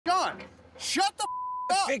John, shut the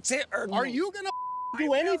up. Fix it or are you gonna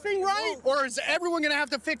do anything right, or is everyone gonna have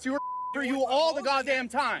to fix your for you all the goddamn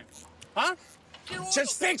time? Huh?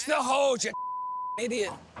 Just fix the hose, you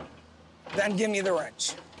idiot. Then give me the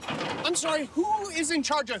wrench. I'm sorry, who is in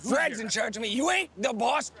charge of who? Fred's here? in charge of me. You ain't the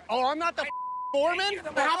boss. Oh, I'm not the foreman?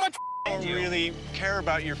 How much I don't really care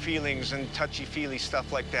about your feelings and touchy-feely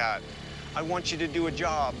stuff like that. I want you to do a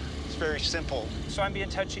job. It's very simple. So I'm being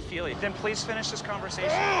touchy-feely. Then please finish this conversation.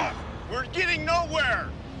 We're getting nowhere.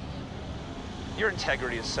 Your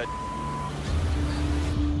integrity is such...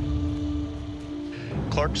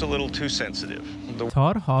 Clark's a little too sensitive.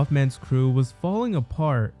 Todd Hoffman's crew was falling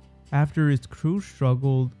apart after his crew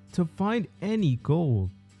struggled to find any gold.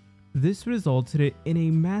 This resulted in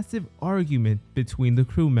a massive argument between the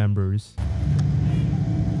crew members.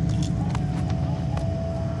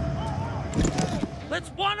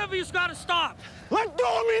 One of you's got to stop. Let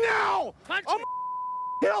go of me now! Punch I'm me.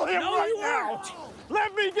 kill him No, right you now! won't.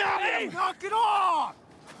 Let me get him! Knock it off!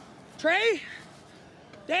 Trey?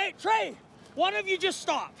 Trey, one of you just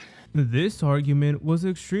stop. This argument was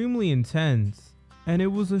extremely intense, and it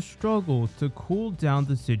was a struggle to cool down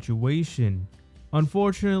the situation.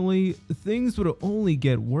 Unfortunately, things would only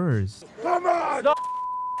get worse. Come on!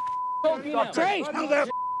 Stop. Trey!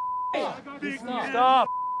 Stop!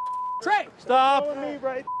 Trey! Stop!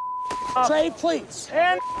 Trey, please.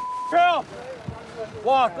 And Trev!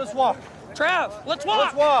 Walk, let's walk. Trev, let's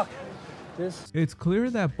walk. Let's walk. It's clear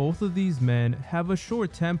that both of these men have a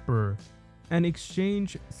short temper and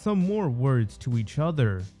exchange some more words to each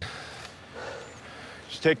other.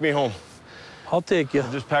 Just take me home. I'll take you.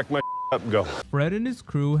 Just pack my up and go. Fred and his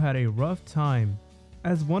crew had a rough time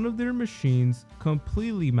as one of their machines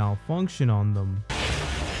completely malfunctioned on them.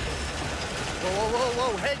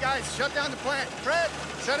 Whoa. Hey guys, shut down the plant. Fred,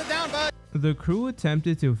 shut it down, bud. The crew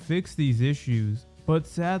attempted to fix these issues, but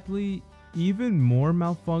sadly, even more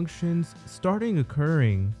malfunctions started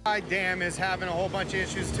occurring. My dam is having a whole bunch of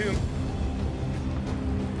issues too.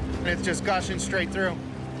 And it's just gushing straight through.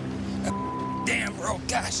 Damn, bro.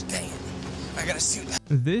 Gosh dang it. I gotta see that.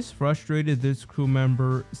 This frustrated this crew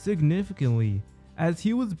member significantly as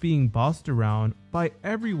he was being bossed around by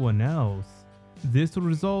everyone else. This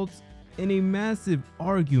results in a massive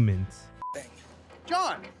argument.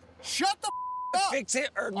 John, shut the up. Fix it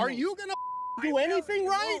or are you gonna do anything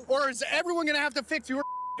right, or is everyone gonna have to fix your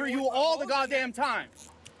for you all the goddamn time?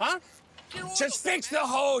 Huh? Just fix the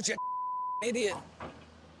hose, you idiot.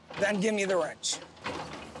 Then give me the wrench.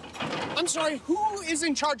 I'm sorry, who is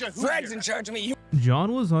in charge of who? Fred's here? in charge of me.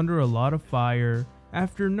 John was under a lot of fire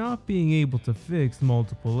after not being able to fix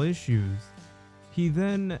multiple issues. He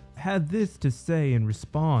then had this to say in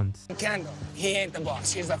response. Kendall, he ain't the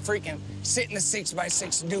boss. He's a freaking sitting the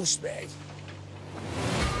 6x6 douchebag.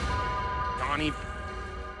 Donnie.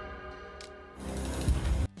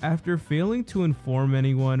 After failing to inform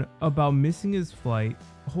anyone about missing his flight,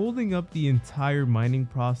 holding up the entire mining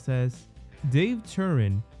process, Dave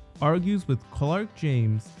Turin argues with Clark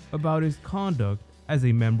James about his conduct as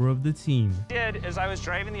a member of the team. Did is I was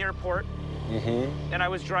driving the airport, and I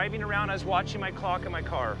was driving around. I was watching my clock in my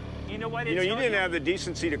car. You know what? You didn't have the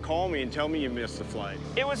decency to call me and tell me you missed the flight.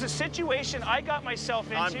 It was a situation I got myself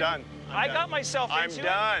into. I'm done. I got myself into it.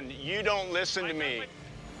 I'm done. You don't listen to me.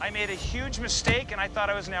 I made a huge mistake, and I thought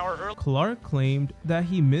I was an hour early. Clark claimed that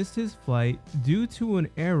he missed his flight due to an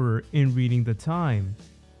error in reading the time.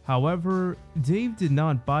 However, Dave did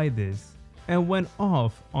not buy this and went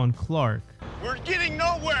off on Clark. We're getting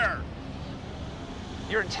nowhere.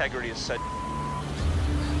 Your integrity is such...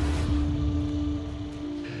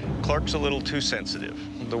 Clark's a little too sensitive.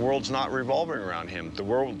 The world's not revolving around him. The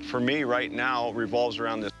world, for me, right now, revolves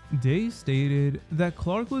around this. Dave stated that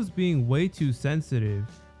Clark was being way too sensitive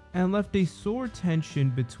and left a sore tension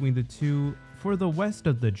between the two for the rest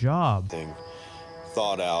of the job. Thing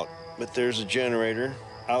thought out, but there's a generator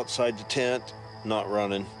outside the tent, not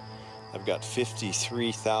running. I've got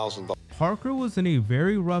 $53,000. Parker was in a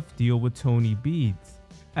very rough deal with Tony Beats,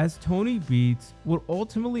 as Tony Beats would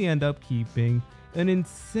ultimately end up keeping an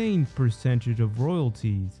insane percentage of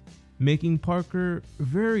royalties, making Parker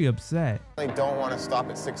very upset. I don't want to stop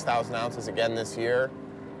at 6,000 ounces again this year,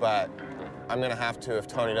 but I'm going to have to if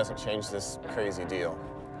Tony doesn't change this crazy deal.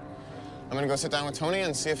 I'm going to go sit down with Tony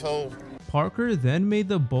and see if he'll... Parker then made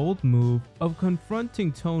the bold move of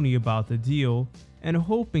confronting Tony about the deal and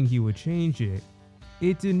hoping he would change it.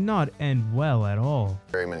 It did not end well at all.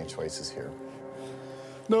 Very many choices here.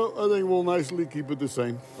 No, I think we'll nicely keep it the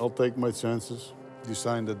same. I'll take my chances. You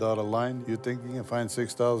signed the dotted line. You think you can find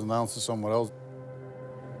 6,000 ounces somewhere else?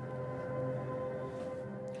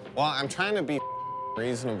 Well, I'm trying to be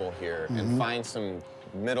reasonable here and find some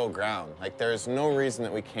middle ground. Like, there's no reason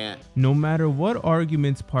that we can't. No matter what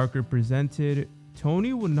arguments Parker presented,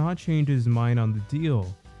 Tony would not change his mind on the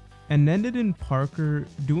deal, and ended in Parker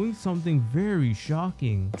doing something very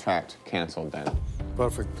shocking. Contract canceled then.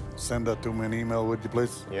 Perfect. Send that to me an email, would you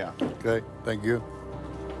please? Yeah. Okay, thank you.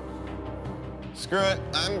 Screw it,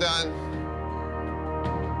 I'm done.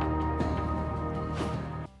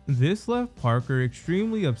 This left Parker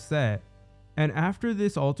extremely upset, and after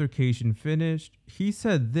this altercation finished, he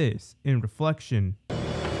said this in reflection.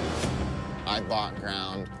 I bought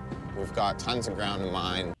ground. We've got tons of ground in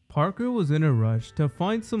mine. Parker was in a rush to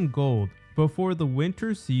find some gold before the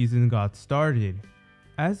winter season got started.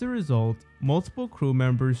 As a result, multiple crew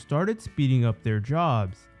members started speeding up their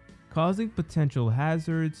jobs, causing potential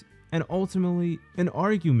hazards and ultimately an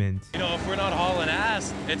argument. You know, if we're not hauling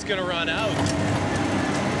ass, it's gonna run out.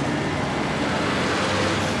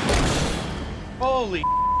 Holy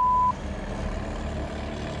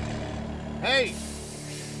Hey,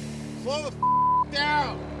 slow the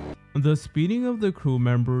down. The speeding of the crew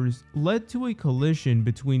members led to a collision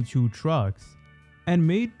between two trucks and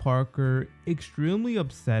made Parker extremely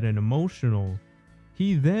upset and emotional.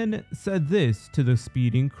 He then said this to the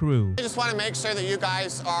speeding crew. I just want to make sure that you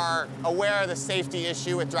guys are aware of the safety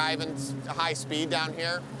issue with driving high speed down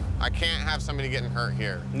here. I can't have somebody getting hurt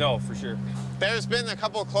here. No, for sure. There's been a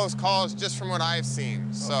couple of close calls just from what I've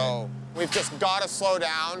seen. So we've just got to slow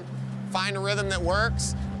down, find a rhythm that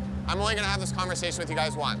works. I'm only going to have this conversation with you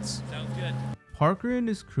guys once. Sounds good. Parker and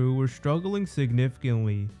his crew were struggling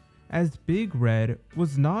significantly as Big Red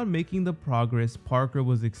was not making the progress Parker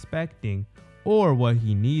was expecting or what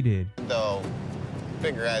he needed. Though,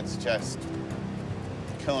 Big Red's just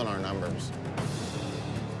killing our numbers.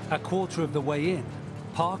 A quarter of the way in,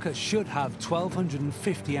 Parker should have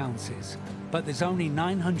 1,250 ounces, but there's only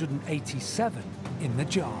 987 in the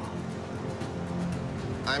jar.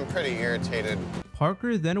 I'm pretty irritated.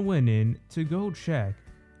 Parker then went in to go check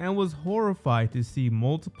and was horrified to see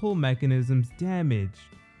multiple mechanisms damaged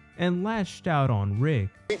and lashed out on Rick.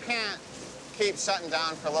 We can't keep shutting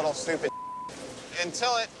down for little stupid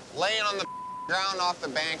until it laying on the ground off the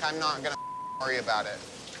bank. I'm not gonna worry about it.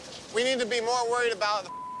 We need to be more worried about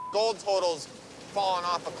the gold totals falling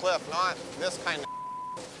off a cliff, not this kind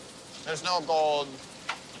of. There's no gold.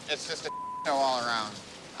 It's just a show all around.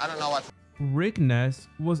 I don't know what. Rick Ness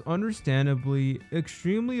was understandably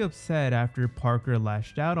extremely upset after Parker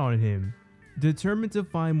lashed out on him. Determined to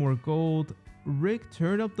find more gold, Rick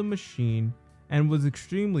turned up the machine and was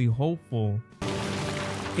extremely hopeful.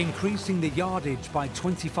 Increasing the yardage by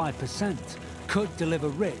 25% could deliver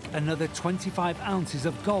Rick another 25 ounces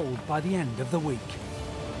of gold by the end of the week.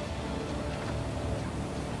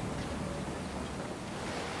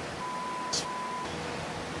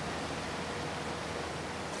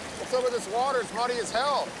 What's up with this water? It's muddy as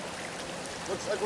hell. Looks like